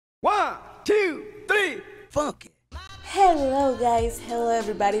1, 2, 3, funk it. Hello guys, hello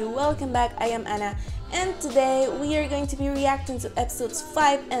everybody, welcome back. I am Anna and today we are going to be reacting to episodes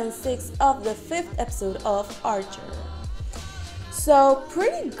 5 and 6 of the 5th episode of Archer. So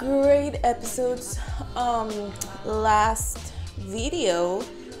pretty great episodes last video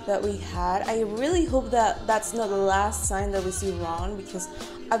that we had. I really hope that that's not the last sign that we see Ron, because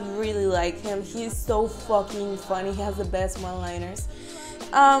I really like him. He's so fucking funny, he has the best one-liners.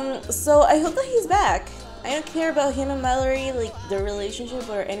 So I hope that he's back. I don't care about him and Mallory, like the relationship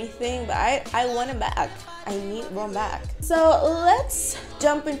or anything, but I want him back. I need Ron back. So let's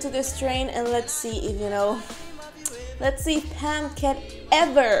jump into this train and let's see if, let's see if Pam can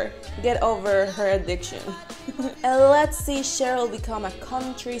ever get over her addiction. And let's see Cheryl become a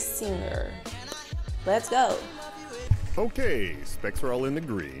country singer. Let's go. Okay, specs are all in the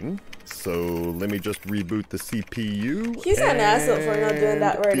green. So let me just reboot the CPU. He's an asshole for not doing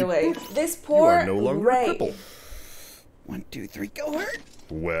that right away. This poor you are no longer Ray. a cripple. 1, 2, 3, go hurt.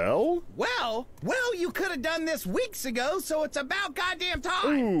 Well, you could have done this weeks ago, so it's about goddamn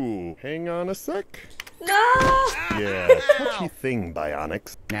time. ooh, hang on a sec. No! Yeah, touchy thing,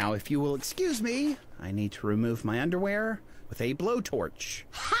 Bionics. Now, if you will excuse me, I need to remove my underwear with a blowtorch.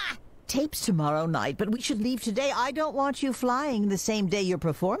 Ha! Tape's tomorrow night, but we should leave today. I don't want you flying the same day you're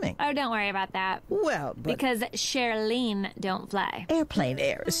performing. Oh, don't worry about that. Well, but Because Charlene don't fly. airplane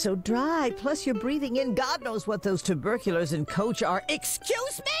air is so dry, plus you're breathing in God knows what those tuberculars in Coach are.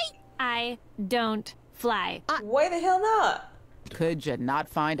 Excuse me? I don't fly. Why the hell not? Could you not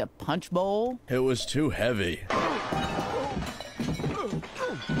find a punch bowl? It was too heavy.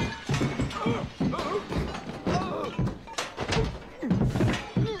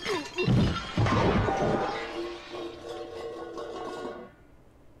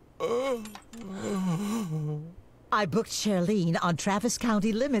 I booked Charlene on Travis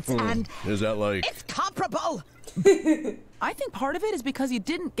County limits and Is that like... it's comparable. I think part of it is because you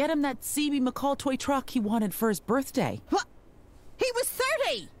didn't get him that CB McCall toy truck he wanted for his birthday. What? He was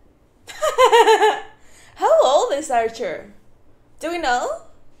 30. How old is Archer? Do we know?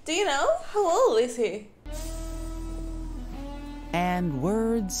 Do you know? How old is he? And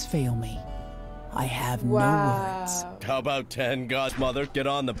words fail me. I have no words. Wow. How about 10, Godmother? Get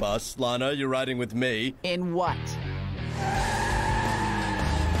on the bus. Lana, you're riding with me. In what?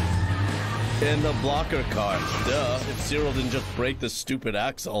 In the blocker car. Duh. If Cyril didn't just break the stupid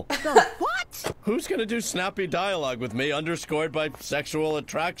axle. What? Who's gonna do snappy dialogue with me underscored by sexual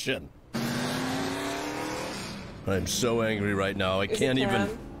attraction? I'm so angry right now. I can't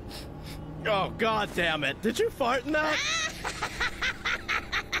even... Oh, God damn it. Did you fart in that?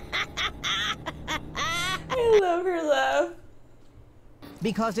 I love her laugh.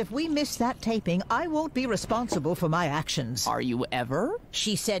 Because if we miss that taping, I won't be responsible for my actions. Are you ever?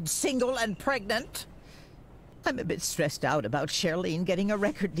 She said single and pregnant. I'm a bit stressed out about Charlene getting a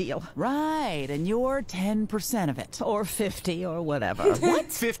record deal. Right, and you're 10% of it. Or 50 or whatever.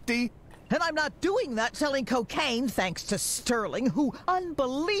 What? 50? And I'm not doing that selling cocaine thanks to Sterling, who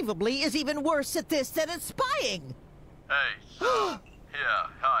unbelievably is even worse at this than at spying. Hey, so... yeah,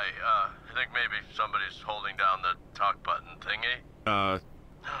 hi. I think maybe somebody's holding down the talk button thingy. 10-4,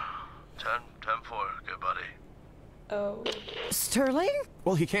 good buddy. Oh. Sterling?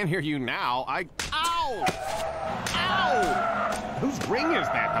 Well, he can't hear you now. Ow! Ow! Whose ring is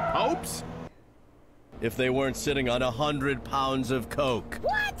that, the Pope's? If they weren't sitting on 100 pounds of coke.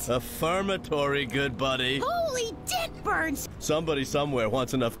 What? Affirmatory, good buddy. Holy dick burns! Somebody somewhere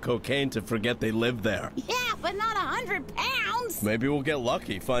wants enough cocaine to forget they live there. Yeah, but not 100 pounds! Maybe we'll get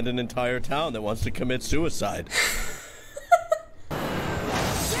lucky, find an entire town that wants to commit suicide.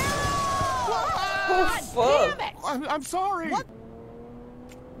 Oh, fuck. I'm sorry.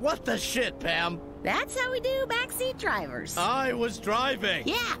 What the shit, Pam? That's how we do backseat drivers. I was driving.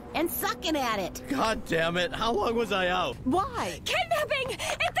 Yeah, and sucking at it. God damn it, how long was I out? Why? Kidnapping! It's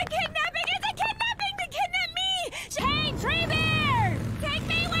a kidnapping! It's a kidnapping! They kidnapped me! Hey, Tree Bear! Take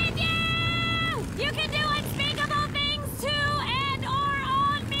me with you! You can do unspeakable things to and or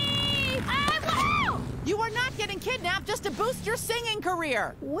on me! I will! You are not getting kidnapped just to boost your singing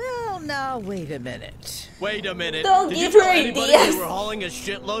career. Well, now, wait a minute. Wait a minute. Don't Did give you her tell anybody ideas. you were hauling a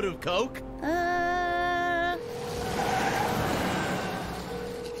shitload of coke?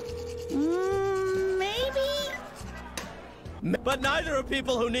 Maybe? But neither are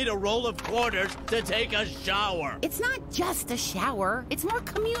people who need a roll of quarters to take a shower. It's not just a shower. It's more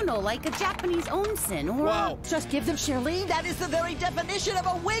communal, like a Japanese onsen or... Wow. Just give them Charlene. That is the very definition of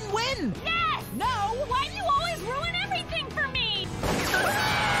a win-win. Yes! No! Why do you always ruin everything for me?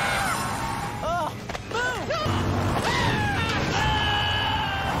 Oh, move!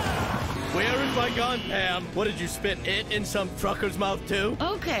 Where is my gun, Pam? What, did you spit it in some trucker's mouth, too?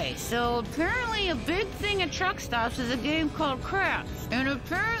 Okay, so apparently a big thing at truck stops is a game called craps. And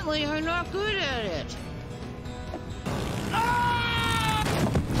apparently I'm not good at it.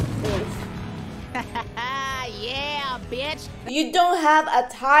 Yeah, bitch. You don't have a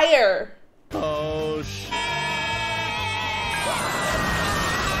tire. Oh, shit.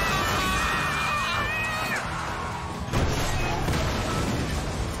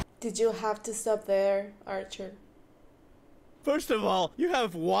 Did you have to stop there, Archer? First of all, you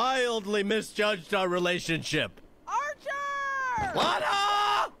have wildly misjudged our relationship. Archer! Lana!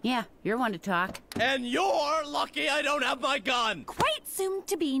 Yeah, you're one to talk. And you're lucky I don't have my gun. Great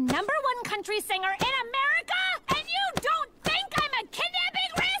soon-to-be #1 country singer in America, and you don't think I'm a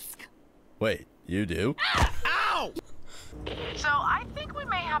kidnapping risk? Wait, you do? Ow! So I think we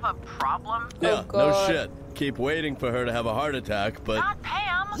may have a problem. Yeah, no God. shit. Keep waiting for her to have a heart attack, but... Not Pam.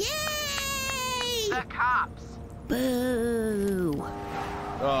 Yay! The cops. Boo.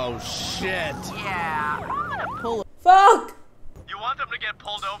 Oh, shit. Yeah, I'm gonna pull. Fuck! You want them to get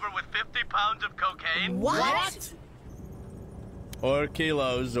pulled over with 50 pounds of cocaine? What? Or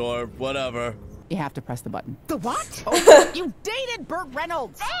kilos, or whatever. You have to press the button. The what? You dated Burt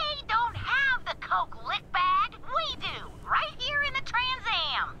Reynodls. They don't have the Coke lick bag. We do, right here in the Trans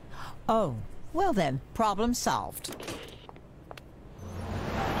Am. Oh, well then, problem solved.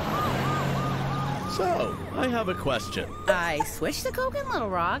 So, I have a question. I switched to Coke in Little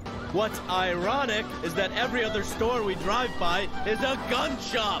Rock. What's ironic is that every other store we drive by is a gun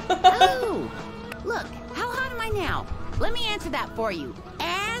shop. Oh! Look, how hot am I now? Let me answer that for you.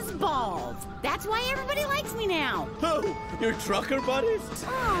 As balls. That's why everybody likes me now. Who? Your trucker buddies?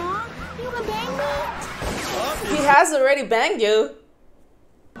 Aw, you wanna bang me? He has already banged you.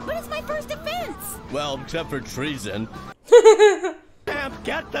 But it's my first offense. Well, except for treason. Pam,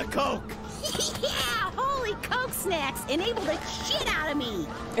 get the Coke! Yeah, holy Coke snacks enable the shit out of me.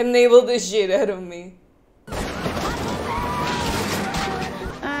 Enable the shit out of me.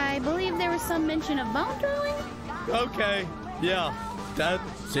 I believe there was some mention of bone throwing. Okay, yeah, that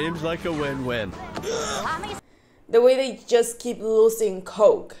seems like a win-win. The way they just keep losing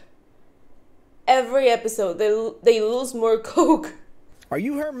Coke. Every episode, they lose more Coke. Are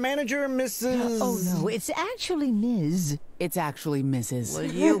you her manager, Mrs.? Oh no, it's actually Ms. It's actually Mrs.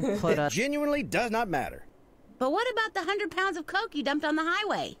 Will you put It a... genuinely does not matter. But what about the 100 pounds of Coke you dumped on the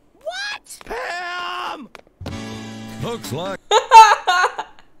highway? What? Pam! Looks like.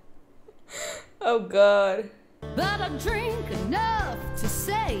 Oh God. But I drink enough to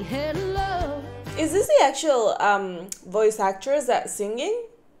say hello. Is this the actual voice actress that's singing?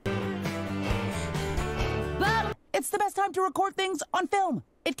 But It's the best time to record things on film.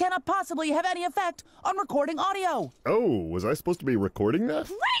 It cannot possibly have any effect on recording audio. Oh, was I supposed to be recording that?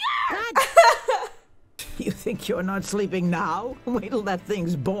 You think you're not sleeping now? Wait till that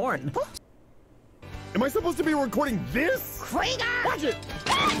thing's born. Am I supposed to be recording this? Krieger! Watch it!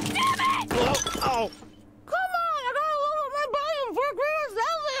 Oh, oh. Come on, I gotta lower my volume for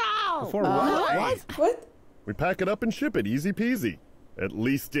Krieger's For what? What? We pack it up and ship it, easy peasy. At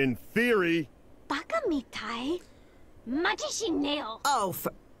least in theory. baka mitai. Majishineo. Oh,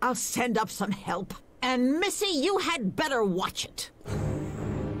 I'll send up some help. And Missy, you had better watch it.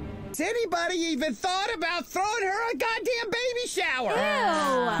 Has anybody even thought about throwing her a goddamn baby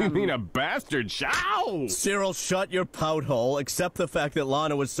shower? You mean a bastard show? Cyril, shut your pout hole. Accept the fact that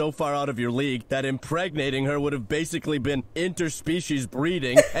Lana was so far out of your league that impregnating her would have basically been interspecies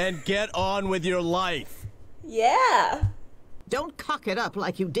breeding, and get on with your life. Yeah. Don't cock it up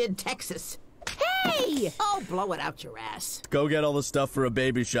like you did Texas. Hey! Oh, blow it out your ass. Go get all the stuff for a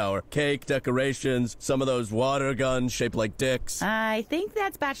baby shower. Cake, decorations, some of those water guns shaped like dicks. I think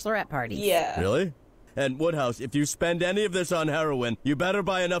that's bachelorette parties. Yeah. Really? And Woodhouse, if you spend any of this on heroin, you better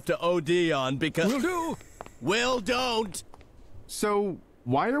buy enough to OD on because... Will do. Will don't! So,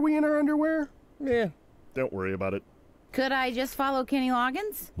 why are we in our underwear? Yeah, don't worry about it. Could I just follow Kenny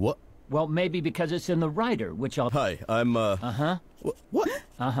Loggins? What? Well, maybe because it's in the writer, which I'll... Hi, I'm, Uh-huh. What?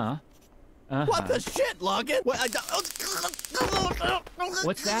 Uh-huh. What the shit, Logan? What's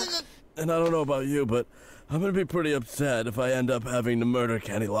that? And I don't know about you, but I'm gonna be pretty upset if I end up having to murder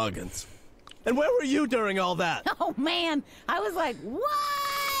Kenny Loggins. And where were you during all that? Oh, man. I was like,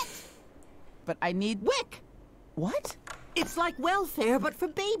 what? But I need... Wick! What? It's like welfare, but for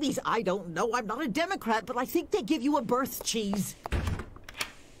babies. I don't know. I'm not a Democrat, but I think they give you a birth cheese.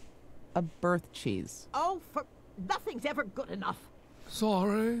 A birth cheese. Oh, nothing's ever good enough.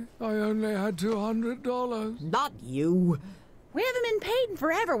 Sorry, I only had $200. Not you. We haven't been paid in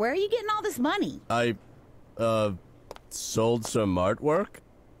forever. Where are you getting all this money? I, sold some artwork?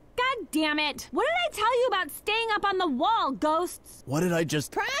 God God damn it! What did I tell you about staying up on the wall, ghosts? What did I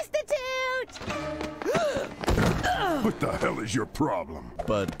just... Prostitute! What the hell is your problem?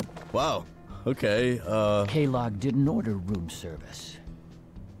 But, wow. Okay, K-Log didn't order room service.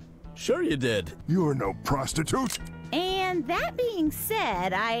 Sure you did. You're no prostitute. And that being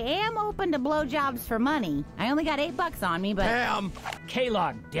said, I am open to blowjobs for money. I only got $8 on me, but... Damn!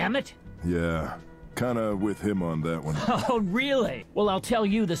 K-Log, damn it! Yeah, kinda with him on that one. Oh, really? Well, I'll tell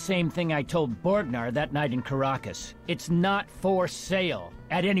you the same thing I told Borgnar that night in Caracas. It's not for sale,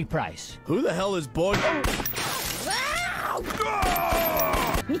 at any price. Who the hell is Borgnar?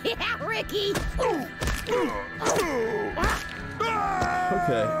 Yeah, Ricky!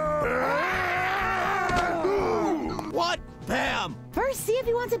 Okay. What? Bam! First, see if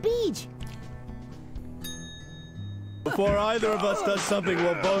he wants a beach. Before either of us does something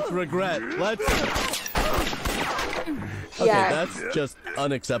we'll both regret, let's... Okay, that's just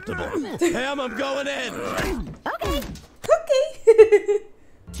unacceptable. Pam, I'm going in! Okay. Okay.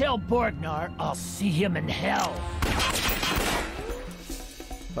 Tell Borgnar I'll see him in hell.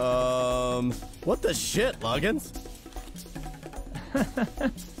 What the shit, Loggins?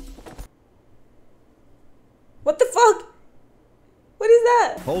 What the fuck? What is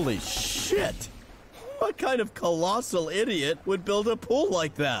that? Holy shit! What kind of colossal idiot would build a pool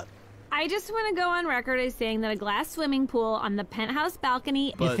like that? I just want to go on record as saying that a glass swimming pool on the penthouse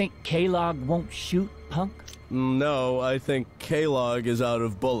balcony... You think K-Log won't shoot, punk? No, I think K-Log is out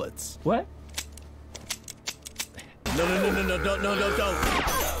of bullets. What? No, don't.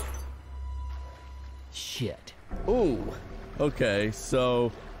 Shit. Ooh. Okay,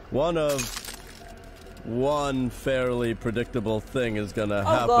 so one fairly predictable thing is gonna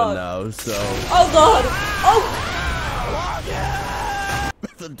happen now, so... Oh god! Oh!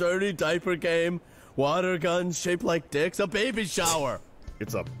 The dirty diaper game, water guns shaped like dicks, a baby shower!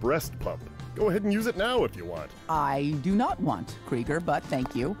 It's a breast pump. Go ahead and use it now if you want. I do not want, Krieger, but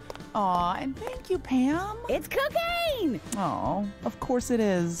thank you. Aw, and thank you, Pam. It's cocaine! Oh, of course it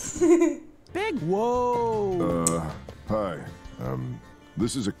is. Big whoa! Hi.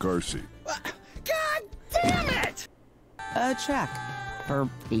 This is a car seat. God damn it! A check for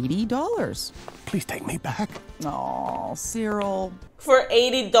 $80. Please take me back. Oh, Cyril. For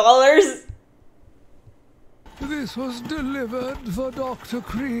 $80? This was delivered for Dr.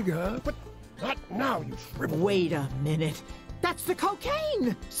 Krieger. But not now, you shrivel. Wait a minute. That's the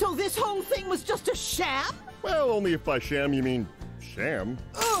cocaine! So this whole thing was just a sham? Well, only if by sham you mean sham.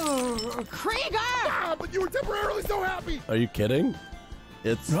 Ugh, Krieger! Ah, but you were temporarily so happy! Are you kidding?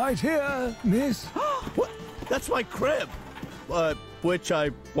 It's... Right here, miss. What? That's my crib! Which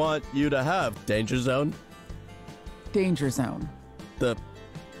I want you to have. Danger Zone? Danger Zone.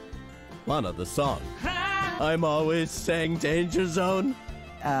 Lana, the song. I'm always saying Danger Zone.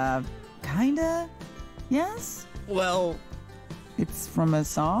 Kinda? Yes? Well... It's from a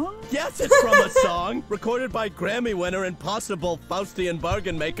song? Yes, it's from a song! Recorded by Grammy winner and possible Faustian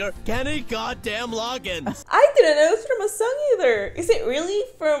bargain maker, Kenny Goddamn Loggins! I didn't know it was from a song either. Is it really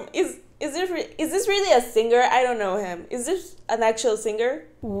from... Is this really a singer? I don't know him. Is this an actual singer?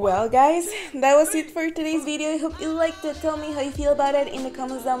 Well guys, that was it for today's video. I hope you liked it. Tell me how you feel about it in the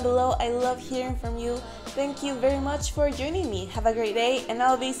comments down below. I love hearing from you. Thank you very much for joining me. Have a great day and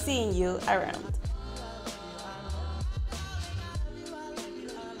I'll be seeing you around.